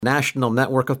National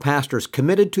network of pastors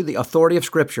committed to the authority of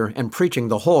Scripture and preaching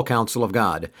the whole counsel of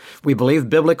God. We believe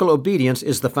biblical obedience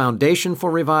is the foundation for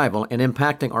revival, and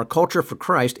impacting our culture for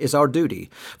Christ is our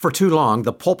duty. For too long,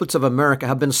 the pulpits of America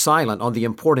have been silent on the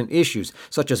important issues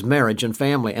such as marriage and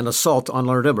family and assault on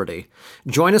our liberty.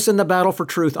 Join us in the battle for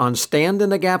truth on Stand in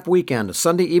the Gap weekend,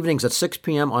 Sunday evenings at 6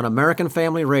 p.m. on American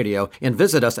Family Radio, and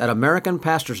visit us at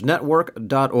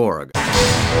AmericanPastorsNetwork.org.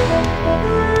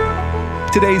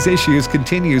 Today's Issues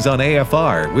continues on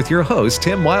AFR with your host,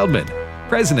 Tim Wildman,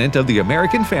 President of the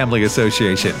American Family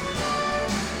Association.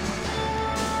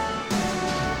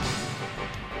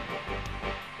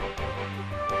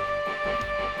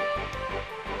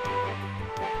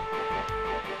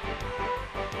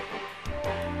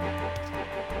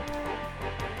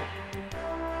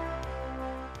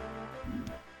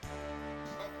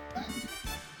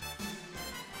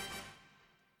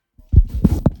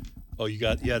 Oh, you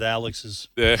had Alex's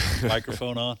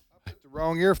microphone on? I put the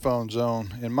wrong earphones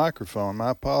on and microphone. My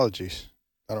apologies.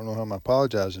 I don't know who I'm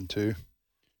apologizing to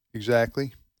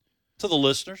exactly. To the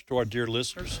listeners, to our dear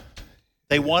listeners.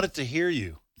 They wanted to hear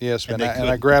you. Yes, and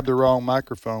I grabbed the wrong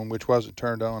microphone, which wasn't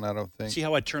turned on, I don't think. See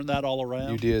how I turned that all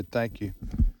around? You did. Thank you.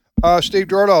 Steve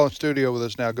Jordahl in studio with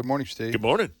us now. Good morning, Steve. Good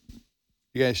morning.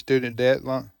 You got any student debt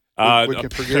we can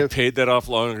forgive? I paid that off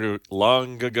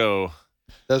long ago.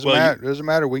 Doesn't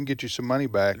matter. We can get you some money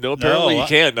back. No, apparently you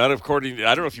can't. Not according to,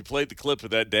 I don't know if you played the clip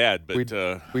with that dad, but we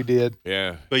did.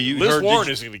 Yeah. But Liz Warren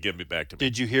isn't going to give me back to me.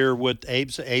 Did you hear what Abe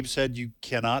said? Abe said you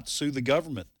cannot sue the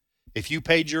government. If you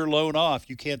paid your loan off,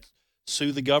 you can't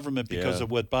sue the government because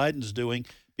of what Biden's doing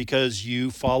because you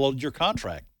followed your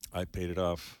contract. I paid it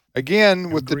off. Again,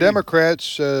 with the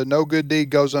Democrats, no good deed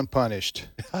goes unpunished.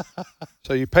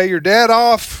 So you pay your debt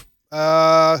off.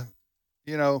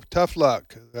 Tough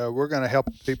luck. We're going to help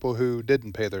people who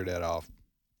didn't pay their debt off.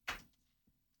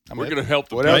 We're going to help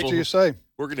the What people. Else do you say?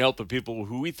 We're going to help the people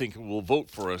who we think will vote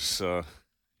for us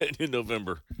in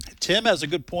November. Tim has a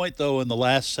good point, though, in the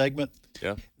last segment.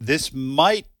 Yeah. This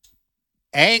might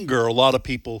anger a lot of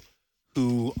people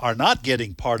who are not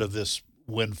getting part of this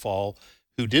windfall,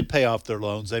 who did pay off their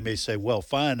loans. They may say, well,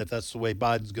 fine, if that's the way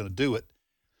Biden's going to do it.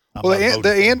 Well, the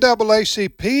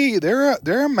NAACP,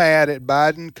 they're mad at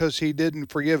Biden because he didn't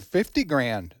forgive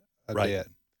 $50,000 of debt.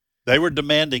 They were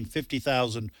demanding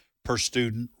 $50,000 per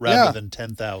student rather than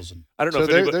 $10,000. I don't know if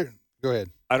anybody, go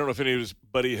ahead. I don't know if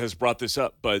anybody has brought this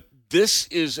up, but this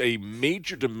is a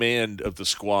major demand of the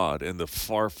squad and the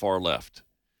far left,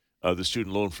 the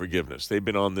student loan forgiveness. They've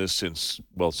been on this since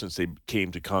they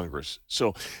came to Congress.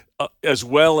 So, as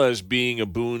well as being a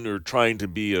boon or trying to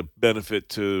be a benefit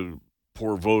to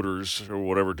poor voters or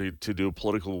whatever to do a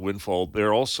political windfall,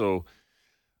 they're also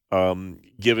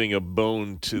giving a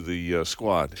bone to the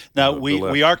squad. Now,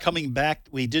 we are coming back.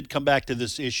 We did come back to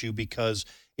this issue because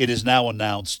it is now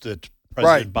announced that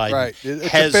President Biden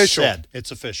has said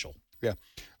it's official. Yeah.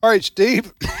 All right,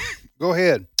 Steve, go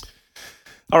ahead.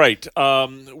 All right.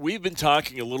 We've been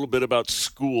talking a little bit about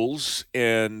schools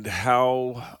and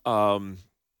how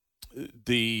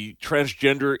the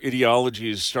transgender ideology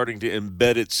is starting to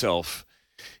embed itself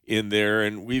in there,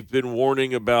 and we've been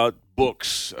warning about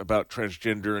books about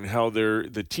transgender and how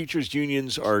the teachers'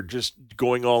 unions are just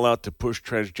going all out to push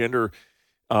transgender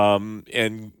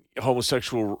and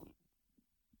homosexual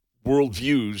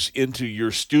worldviews into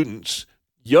your students,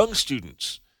 young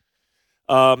students.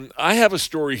 I have a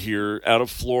story here out of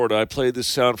Florida. I played this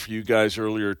sound for you guys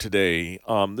earlier today.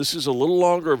 This is a little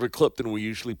longer of a clip than we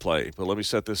usually play, but let me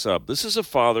set this up. This is a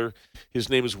father. His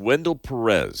name is Wendell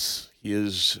Perez. He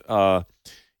is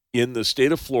in the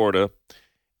state of Florida,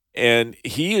 and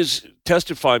he is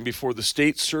testifying before the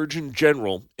state surgeon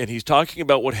general, and he's talking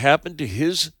about what happened to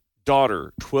his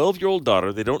daughter, 12-year-old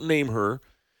daughter. They don't name her,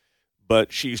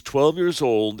 but she's 12 years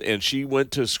old, and she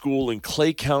went to school in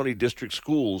Clay County District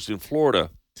Schools in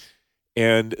Florida.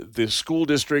 And the school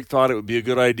district thought it would be a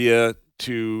good idea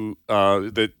to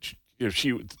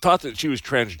she thought that she was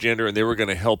transgender, and they were going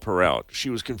to help her out. She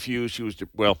was confused.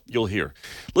 You'll hear.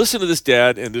 Listen to this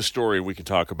dad and this story, and we can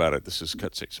talk about it. This is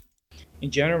Cut 6. In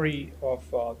January of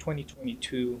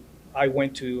 2022, I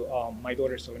went to my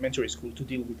daughter's elementary school to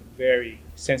deal with a very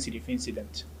sensitive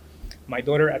incident. My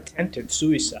daughter attempted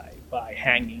suicide by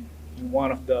hanging in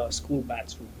one of the school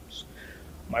bathrooms.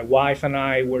 My wife and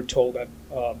I were told that,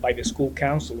 by the school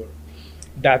counselor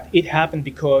that it happened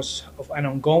because of an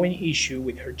ongoing issue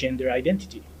with her gender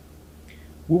identity.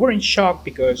 We were in shock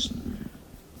because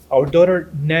our daughter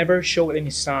never showed any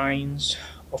signs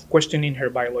of questioning her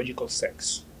biological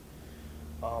sex.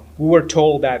 We were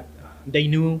told that they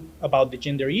knew about the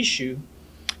gender issue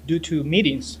due to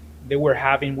meetings they were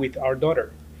having with our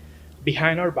daughter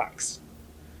behind our backs.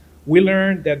 We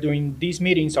learned that during these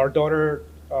meetings, our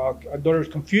daughter's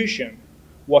confusion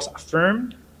was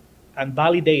affirmed and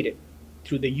validated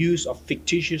through the use of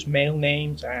fictitious male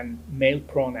names and male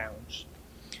pronouns.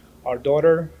 Our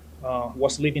daughter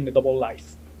was living a double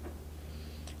life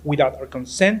without our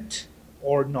consent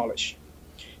or knowledge.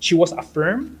 She was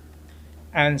affirmed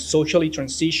and socially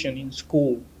transitioned in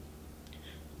school.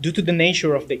 Due to the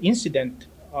nature of the incident,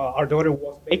 our daughter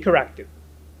was Baker acted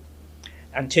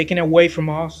and taken away from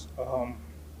us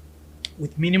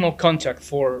with minimal contact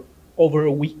for over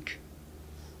a week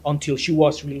until she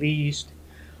was released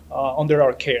under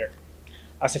our care.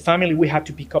 As a family, we had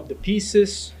to pick up the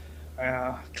pieces,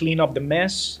 clean up the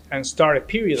mess, and start a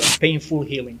period of painful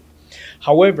healing.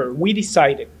 However, we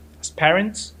decided as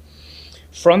parents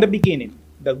from the beginning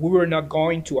that we were not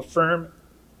going to affirm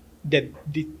the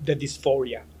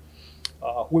dysphoria.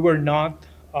 We were not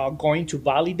going to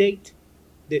validate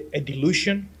a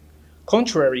delusion,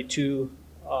 contrary to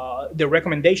the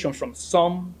recommendation from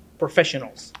some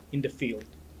professionals in the field.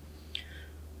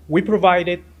 We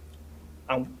provided,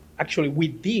 and actually we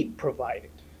did provide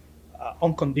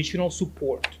unconditional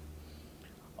support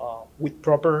with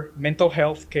proper mental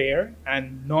health care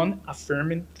and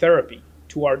non-affirming therapy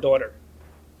to our daughter.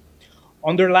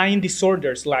 Underlying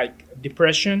disorders like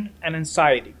depression and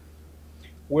anxiety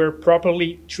were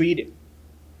properly treated.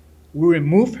 We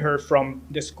removed her from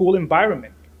the school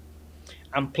environment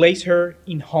and placed her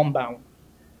in homebound.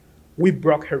 We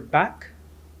brought her back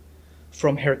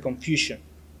from her confusion.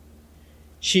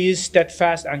 She is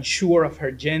steadfast and sure of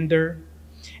her gender,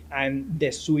 and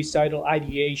the suicidal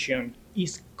ideation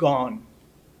is gone.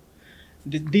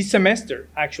 This semester,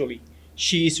 actually,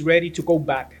 she is ready to go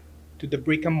back to the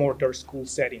brick and mortar school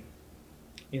setting.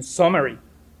 In summary,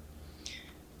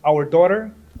 our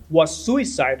daughter was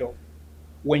suicidal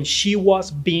when she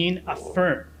was being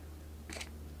affirmed.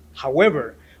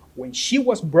 However, when she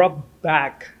was brought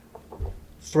back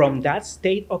from that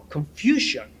state of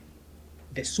confusion,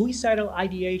 the suicidal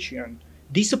ideation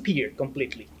disappeared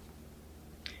completely.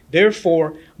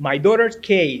 Therefore, my daughter's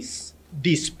case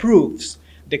disproves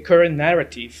the current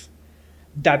narrative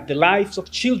that the lives of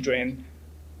children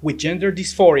with gender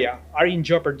dysphoria are in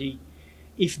jeopardy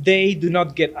if they do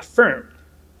not get affirmed.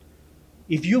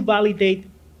 If you validate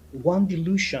one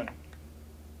delusion,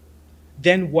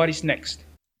 then what is next?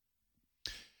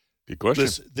 Good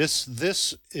question.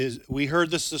 This is, we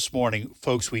heard this morning,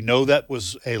 folks. We know that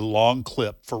was a long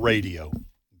clip for radio,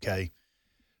 okay?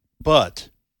 But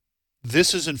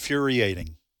this is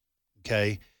infuriating,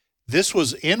 okay? This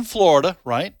was in Florida,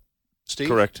 right, Steve?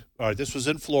 Correct. All right, this was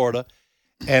in Florida.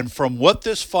 And from what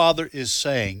this father is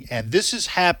saying, and this is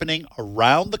happening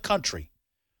around the country,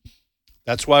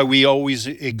 that's why we always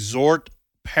exhort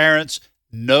parents,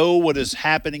 know what is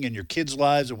happening in your kids'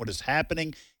 lives and what is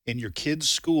happening in your kids'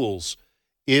 schools.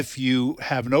 If you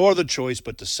have no other choice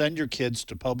but to send your kids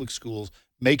to public schools,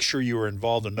 make sure you are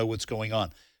involved and know what's going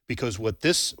on. Because what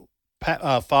this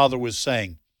father was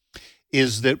saying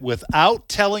is that without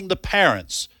telling the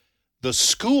parents, the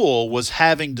school was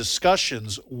having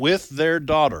discussions with their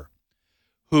daughter,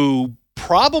 who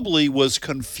probably was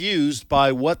confused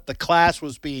by what the class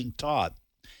was being taught.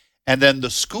 And then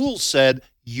the school said,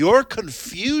 your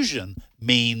confusion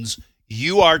means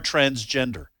you are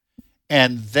transgender.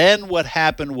 And then what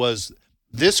happened was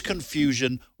this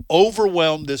confusion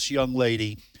overwhelmed this young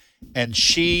lady, and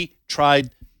she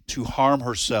tried to harm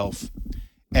herself.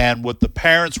 And what the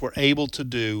parents were able to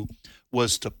do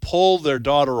was to pull their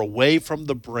daughter away from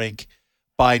the brink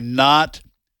by not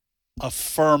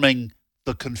affirming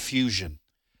the confusion.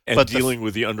 And dealing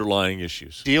with the underlying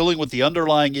issues. Dealing with the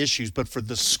underlying issues. But for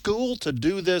the school to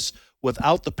do this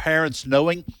without the parents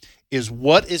knowing is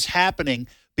what is happening,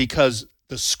 because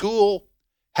the school,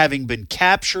 having been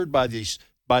captured by this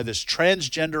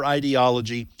transgender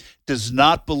ideology, does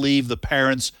not believe the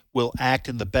parents will act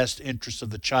in the best interest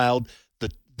of the child.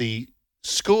 The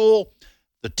school,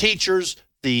 the teachers,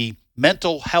 the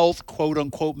mental health, quote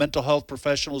unquote, mental health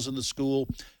professionals in the school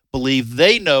believe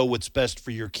they know what's best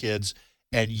for your kids,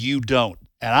 and you don't.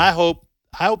 And I hope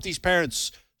these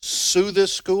parents sue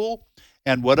this school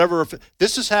and whatever. If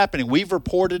this is happening, we've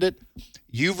reported it.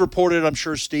 You've reported it, I'm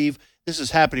sure, Steve. This is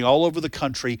happening all over the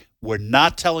country. We're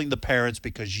not telling the parents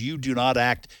because you do not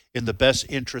act in the best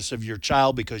interests of your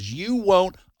child, because you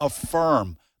won't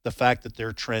affirm the fact that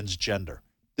they're transgender.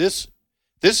 This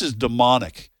is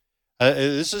demonic.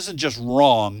 This isn't just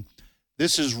wrong.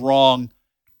 This is wrong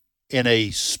in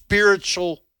a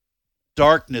spiritual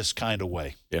darkness kind of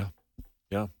way. Yeah.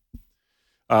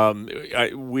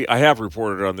 I have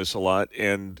reported on this a lot,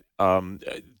 and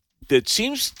it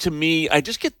seems to me, I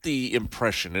just get the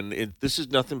impression, and this is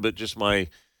nothing but just my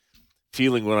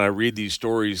feeling when I read these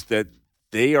stories that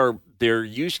they're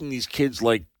using these kids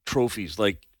like trophies,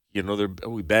 like,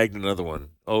 we bagged another one.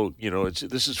 Oh,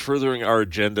 this is furthering our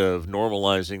agenda of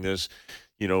normalizing this.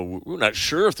 We're not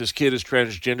sure if this kid is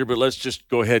transgender, but let's just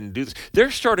go ahead and do this.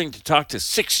 They're starting to talk to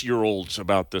 6-year-olds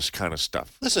about this kind of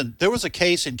stuff. Listen, there was a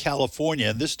case in California,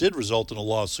 and this did result in a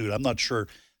lawsuit. I'm not sure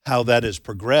how that has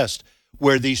progressed,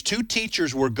 where these 2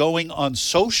 teachers were going on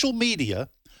social media,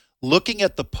 looking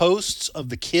at the posts of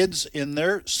the kids in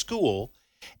their school,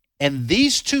 and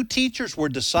these 2 teachers were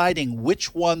deciding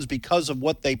which ones, because of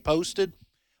what they posted,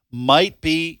 might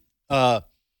be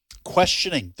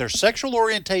questioning their sexual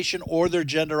orientation or their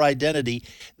gender identity.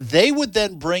 They would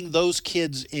then bring those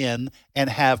kids in and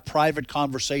have private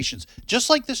conversations, just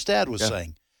like this dad was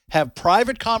saying. Have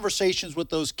private conversations with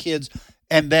those kids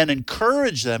and then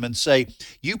encourage them and say,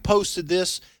 you posted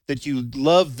this, that you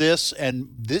love this, and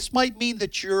this might mean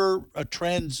that you're a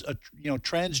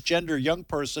transgender young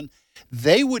person.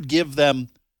 They would give them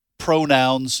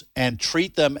pronouns and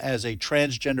treat them as a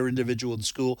transgender individual in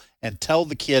school and tell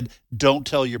the kid, don't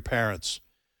tell your parents.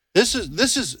 This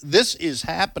is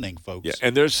happening, folks. Yeah,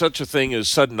 and there's such a thing as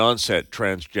sudden onset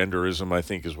transgenderism, I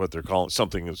think is what they're calling,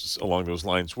 something along those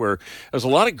lines, where there's a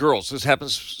lot of girls. This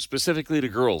happens specifically to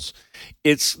girls.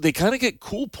 They kind of get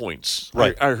cool points.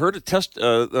 Right. I heard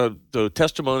the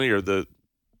testimony, or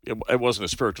it wasn't a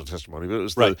spiritual testimony, but it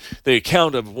was the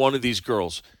account of one of these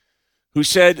girls who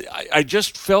said, I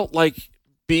just felt like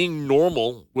being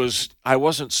normal I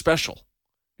wasn't special.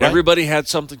 Right. Everybody had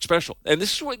something special. And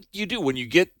this is what you do when you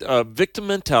get victim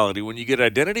mentality, when you get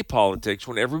identity politics,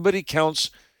 when everybody counts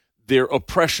their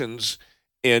oppressions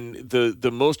and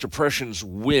the most oppressions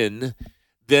win,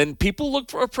 then people look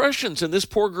for oppressions. And this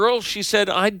poor girl, she said,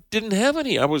 I didn't have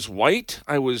any. I was white.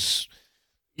 I was...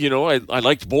 I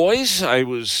liked boys. I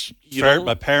was,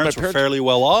 my parents were fairly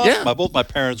well off. Yeah. Both my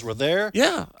parents were there.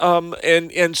 Yeah.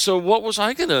 And so what was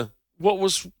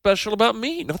special about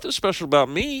me? Nothing special about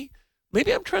me.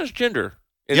 Maybe I'm transgender.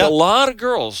 And a lot of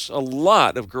girls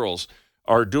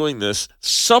are doing this.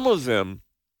 Some of them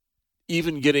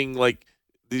even getting like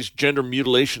these gender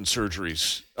mutilation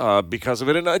surgeries because of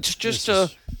it. And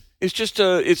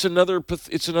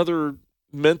it's another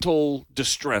mental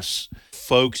distress.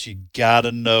 Folks, you got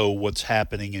to know what's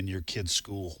happening in your kid's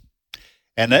school.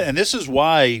 And this is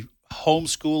why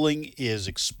homeschooling is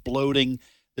exploding.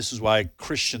 This is why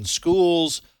Christian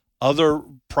schools, other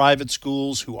private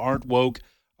schools who aren't woke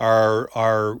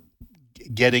are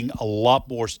getting a lot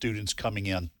more students coming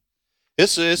in.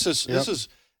 This is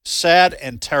sad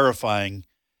and terrifying.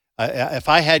 If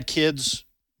I had kids,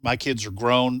 my kids are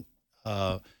grown.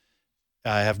 I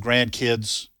have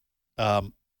grandkids.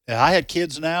 If I had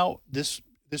kids now,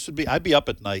 I'd be up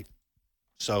at night.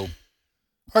 So, all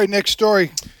right, next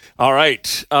story. All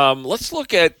right, let's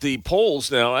look at the polls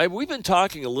now. We've been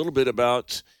talking a little bit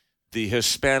about the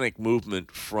Hispanic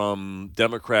movement from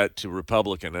Democrat to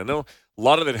Republican. I know a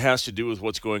lot of it has to do with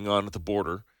what's going on at the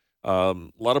border. A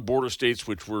lot of border states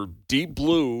which were deep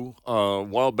blue a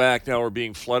while back now are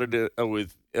being flooded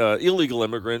with illegal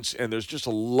immigrants, and there's just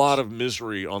a lot of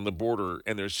misery on the border,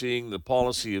 and they're seeing the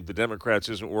policy of the Democrats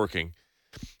isn't working,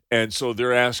 and so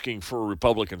they're asking for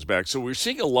Republicans back. So we're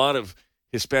seeing a lot of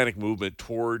Hispanic movement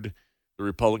toward the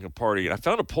Republican Party. And I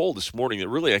found a poll this morning that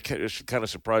really kind of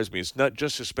surprised me. It's not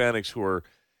just Hispanics who are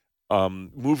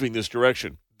moving this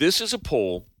direction. This is a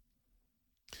poll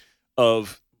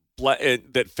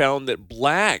that found that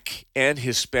Black and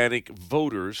Hispanic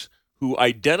voters who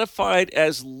identified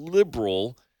as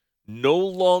liberal no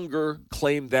longer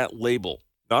claim that label.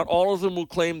 Not all of them will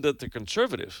claim that they're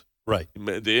conservative. Right.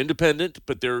 They're independent,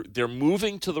 but they're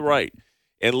moving to the right.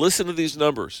 And listen to these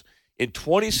numbers. In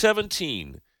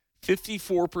 2017,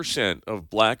 54% of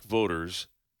Black voters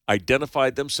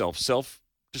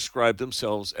self-described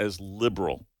themselves as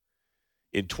liberal.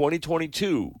 In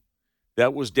 2022,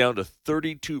 that was down to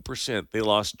 32%. They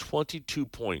lost 22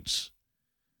 points.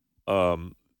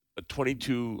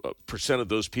 22% of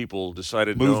those people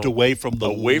decided moved away from the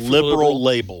liberal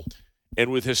label.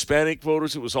 And with Hispanic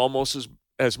voters, it was almost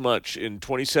as much. In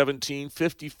 2017,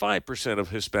 55% of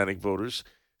Hispanic voters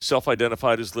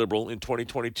self-identified as liberal. In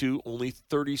 2022, only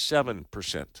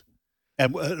 37%.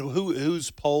 And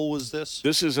whose poll was this?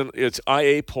 It's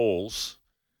IA polls.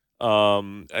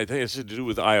 I think it's to do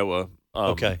with Iowa.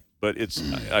 Okay. But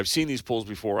I've seen these polls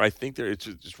before. I think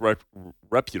it's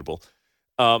reputable.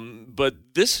 But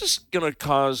this is going to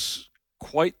cause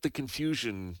quite the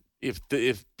confusion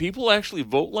if people actually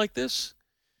vote like this.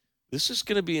 This is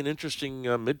going to be an interesting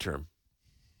midterm.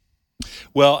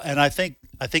 Well, and I think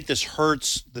this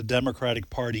hurts the Democratic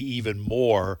Party even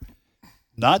more,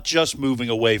 not just moving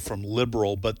away from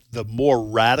liberal, but the more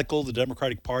radical the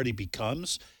Democratic Party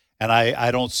becomes, and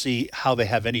I don't see how they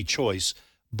have any choice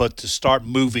but to start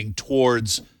moving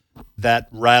towards that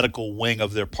radical wing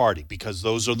of their party, because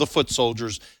those are the foot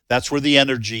soldiers. That's where the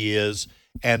energy is.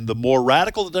 And the more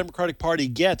radical the Democratic Party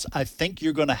gets, I think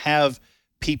you're going to have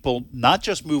people not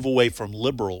just move away from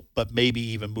liberal, but maybe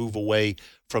even move away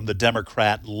from the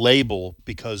Democrat label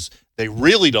because they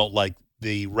really don't like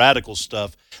the radical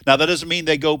stuff. Now, that doesn't mean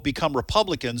they go become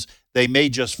Republicans. They may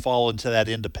just fall into that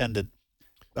independent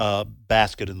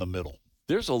basket in the middle.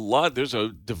 There's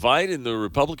a divide in the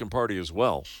Republican Party as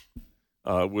well,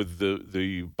 with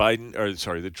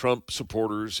the Trump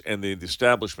supporters and the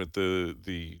establishment,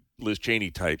 the Liz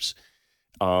Cheney types,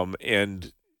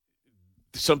 and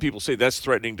some people say that's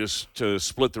threatening to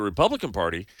split the Republican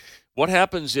Party. What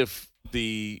happens if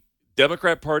the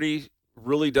Democrat Party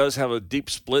really does have a deep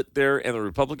split there, and the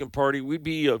Republican Party?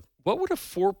 What would a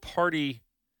 4-party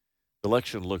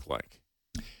election look like?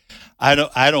 I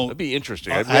don't. That'd be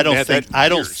interesting. I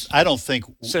don't think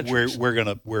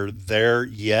we're there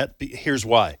yet. Here's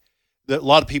why. A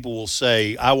lot of people will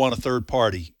say, I want a third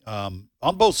party on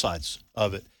both sides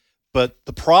of it. But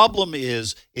the problem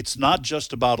is it's not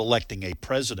just about electing a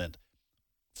president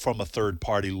from a third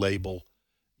party label.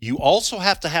 You also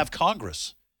have to have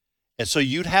Congress. And so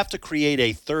you'd have to create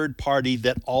a third party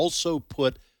that also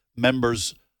put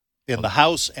members in the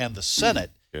House and the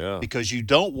Senate. Yeah. Because you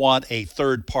don't want a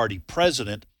third-party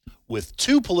president with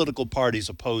 2 political parties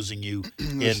opposing you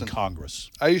in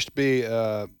Congress. I used to be,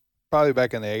 probably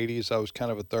back in the 80s, I was kind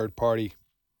of a third party.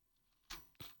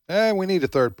 We need a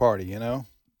third party,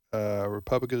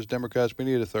 Republicans, Democrats, we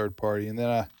need a third party. And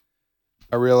then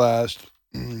I realized,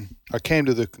 I came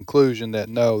to the conclusion that,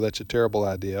 no, that's a terrible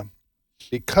idea.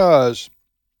 Because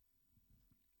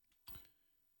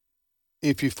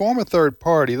if you form a third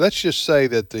party, let's just say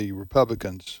that the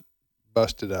Republicans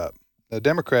busted up. The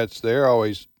Democrats, they're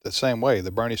always the same way.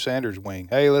 The Bernie Sanders wing.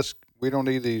 Hey, we don't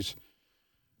need these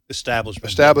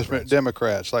establishment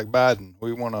Democrats like Biden.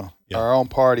 We want our own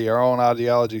party, our own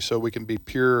ideology, so we can be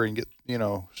pure and get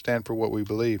stand for what we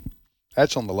believe.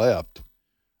 That's on the left.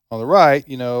 On the right,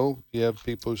 you have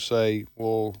people who say,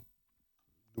 well,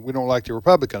 we don't like the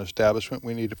Republican establishment.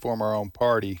 We need to form our own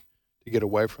party to get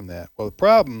away from that. Well, the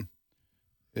problem.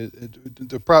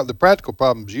 The practical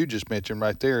problems you just mentioned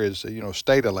right there is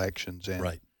state elections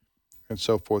and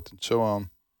so forth and so on.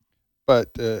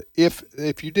 But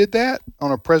if you did that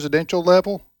on a presidential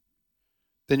level,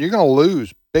 then you're going to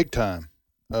lose big time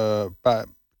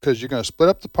because you're going to split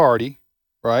up the party,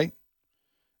 right?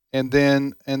 And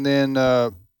then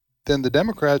the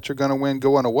Democrats are going to win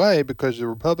going away because the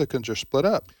Republicans are split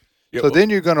up. Yeah, then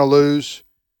you're going to lose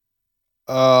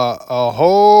a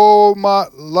whole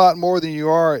lot more than you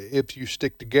are if you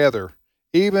stick together.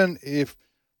 Even if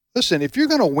you're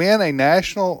going to win a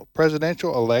national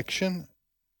presidential election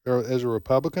or as a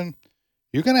Republican,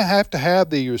 you're going to have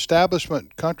the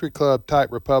establishment country club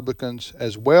type Republicans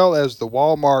as well as the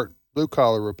Walmart blue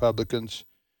collar Republicans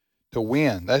to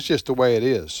win. That's just the way it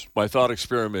is. My thought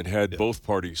experiment had both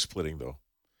parties splitting, though.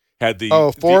 Had the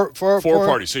four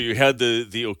parties. So you had the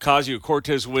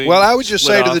Ocasio-Cortez wing. Well, I would just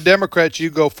say to the Democrats,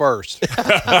 you go first.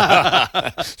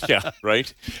 Yeah,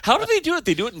 right. How do they do it?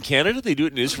 They do it in Canada? They do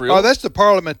it in Israel? Oh, that's the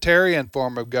parliamentarian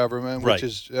form of government,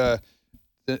 which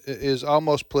is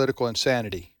almost political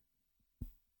insanity,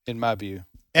 in my view.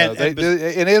 And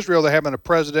in Israel, they're having a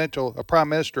prime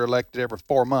minister elected every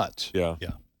 4 months. Yeah.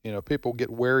 People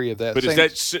get wary of that. But is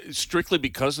that strictly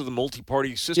because of the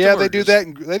multi-party system? Yeah, they do that.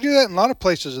 They do that in a lot of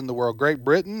places in the world: Great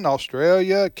Britain,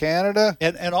 Australia, Canada,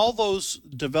 and all those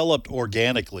developed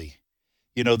organically.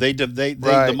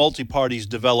 The multi-parties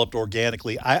developed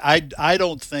organically. I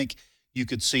don't think you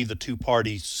could see the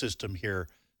 2-party system here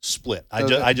split. I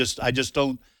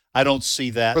don't see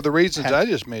that for the reasons I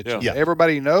just mentioned. Yeah.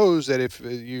 Everybody knows that if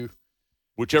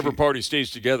whichever party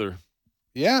stays together,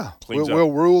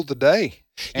 we'll rule the day.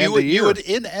 You would,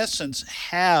 in essence,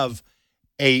 have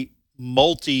a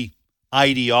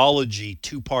multi-ideology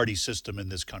 2-party system in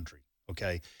this country,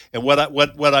 okay? And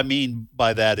what I mean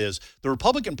by that is the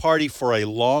Republican Party for a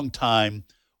long time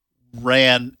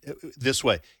ran this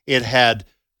way. It had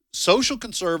social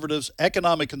conservatives,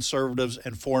 economic conservatives,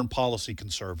 and foreign policy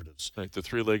conservatives. Like the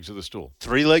 3 legs of the stool.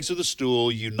 3 legs of the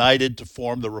stool united to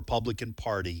form the Republican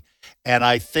Party. And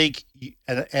I think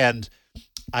that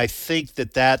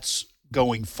that's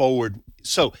going forward.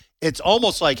 So it's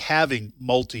almost like having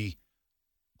multi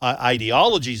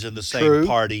ideologies in the same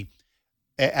party.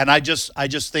 And I just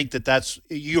think that's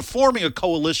you're forming a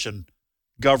coalition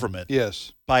government.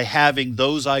 Yes. By having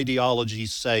those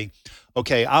ideologies say,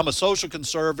 okay, I'm a social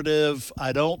conservative.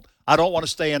 I don't want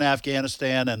to stay in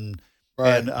Afghanistan and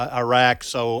Iraq,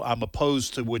 so I'm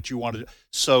opposed to what you want to do.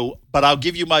 So, but I'll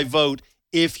give you my vote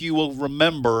if you will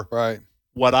remember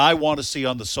what I want to see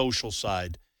on the social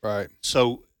side. Right.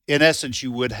 So, in essence,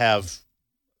 you would have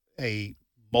a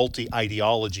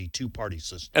multi-ideology two-party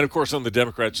system. And, of course, on the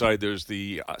Democrat side, there's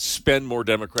the spend more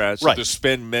Democrats, the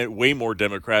spend way more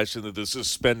Democrats, and there's the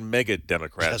spend mega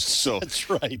Democrats. That's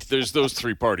right. There's those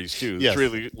three parties, too. Yes.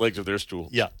 Three legs of their stool.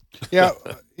 Yeah. Yeah,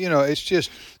 it's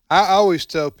just, I always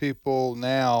tell people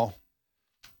now,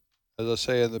 as I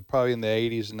say, probably in the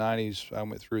 80s and 90s, I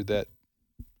went through that,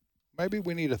 maybe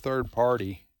we need a third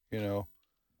party,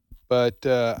 But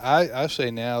I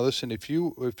say now, listen, if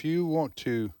you want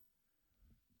to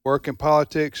work in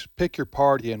politics, pick your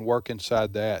party and work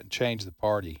inside that and change the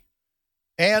party.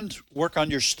 And work on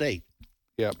your state.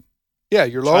 Yep. Yeah,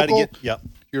 your local,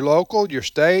 your local, your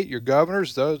state, your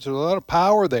governors, there's a lot of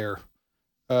power there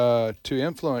to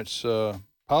influence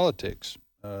politics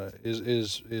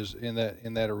is in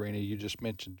that arena you just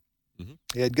mentioned.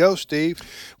 Mm-hmm. Ed, go, Steve.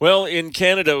 Well, in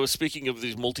Canada, speaking of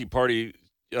these multi-party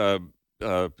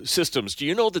systems, do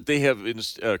you know that they have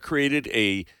created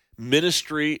a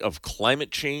Ministry of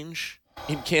Climate Change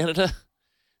in Canada?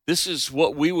 This is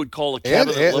what we would call a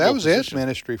cabinet level that was position. Ed's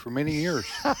ministry for many years.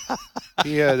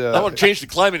 He had. I want to change the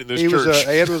climate in this church.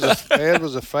 Ed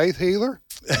was a faith healer,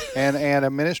 and a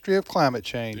ministry of climate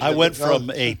change. I went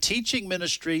from a teaching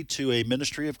ministry to a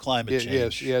ministry of climate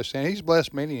change. Yes, and he's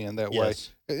blessed many in that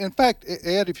yes. way. In fact,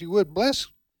 Ed, if you would bless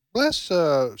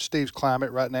Steve's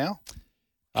climate right now.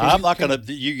 I'm not going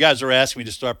to – you guys are asking me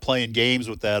to start playing games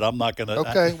with that. I'm not going to –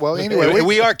 Okay, well, anyway.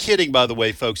 We are kidding, by the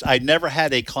way, folks. I never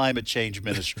had a climate change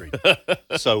ministry.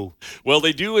 So – Well,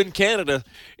 they do in Canada,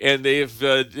 and they've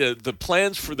the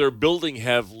plans for their building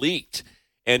have leaked.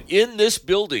 And in this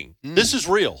building – This is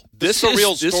real. This is a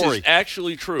real story. This is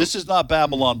actually true. This is not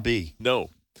Babylon B. No.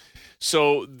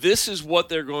 So this is what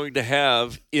they're going to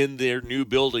have in their new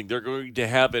building. They're going to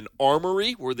have an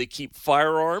armory where they keep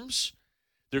firearms.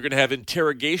 They're going to have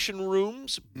interrogation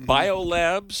rooms,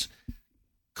 biolabs,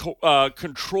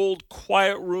 controlled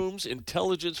quiet rooms,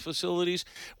 intelligence facilities.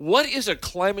 What is a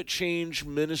climate change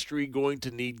ministry going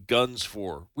to need guns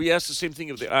for? We ask the same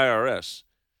thing of the IRS.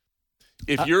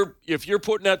 If you're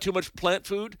putting out too much plant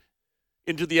food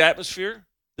into the atmosphere,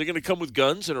 they're going to come with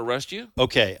guns and arrest you?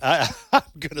 Okay, I'm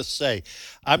going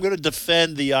to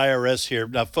defend the IRS here.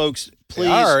 Now, folks, please.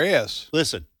 The IRS.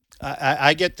 Listen.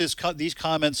 I get these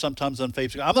comments sometimes on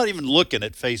Facebook. I'm not even looking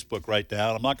at Facebook right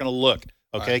now. I'm not going to look,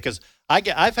 okay? Because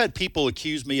I've had people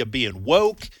accuse me of being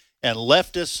woke and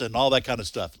leftist and all that kind of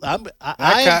stuff. I'm going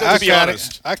to be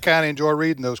honest. I kind of enjoy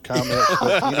reading those comments.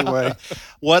 But anyway,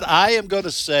 what I am going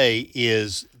to say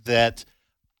is that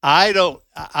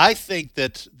I think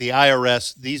that the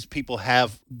IRS, these people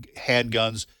have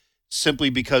handguns simply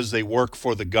because they work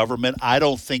for the government. I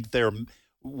don't think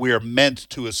we're meant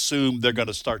to assume they're going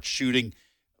to start shooting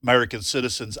American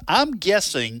citizens. I'm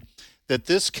guessing that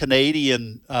this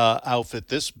Canadian outfit,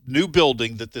 this new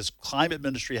building that this climate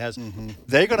ministry has,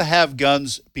 they're going to have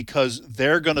guns because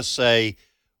they're going to say,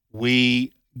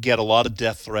 we get a lot of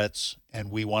death threats and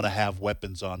we want to have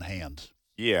weapons on hand.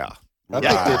 Yeah. I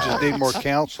think they just need more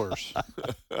counselors.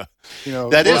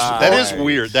 That is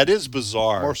weird. That is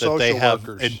bizarre more that they have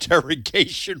workers.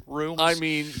 Interrogation rooms. I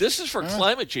mean, this is for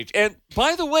climate change. And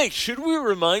by the way, should we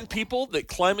remind people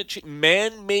that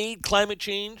man-made climate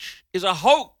change is a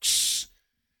hoax?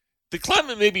 The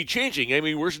climate may be changing. I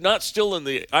mean, we're not still in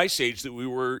the ice age that we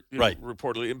were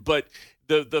reportedly in, but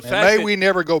the fact we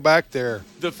never go back there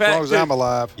as long as I'm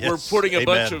alive. We're putting a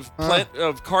bunch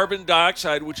of carbon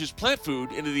dioxide, which is plant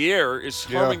food, into the air is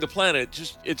harming the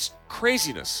planet. It's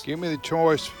craziness. Give me the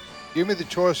choice. Give me the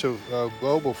choice of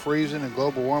global freezing and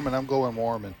global warming. I'm going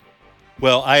warming.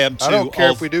 Well, I am too. I don't care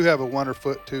if we do have a 1 or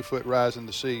 2 foot rise in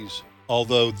the seas.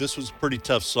 Although this was a pretty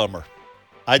tough summer.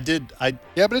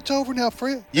 Yeah, but it's over now,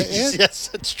 Fred. Yes,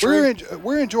 it's true.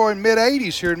 We're enjoying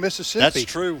mid-80s here in Mississippi. That's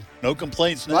true. No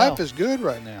complaints now. Life is good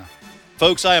right now.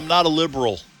 Folks, I am not a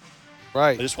liberal.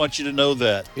 Right. I just want you to know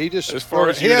that. He just, as far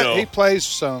as you know. He plays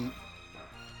some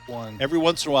one. Every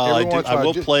once in a while, I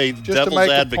will play just devil's to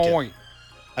make advocate. A point.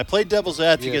 I play devil's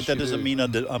advocate. Yes, that doesn't mean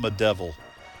I'm a devil.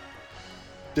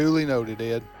 Duly noted,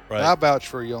 Ed. Right. I'll vouch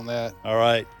for you on that. All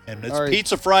right. And it's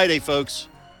Pizza Friday, folks.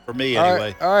 For me,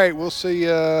 anyway. All right. We'll see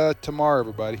you tomorrow,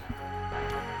 everybody.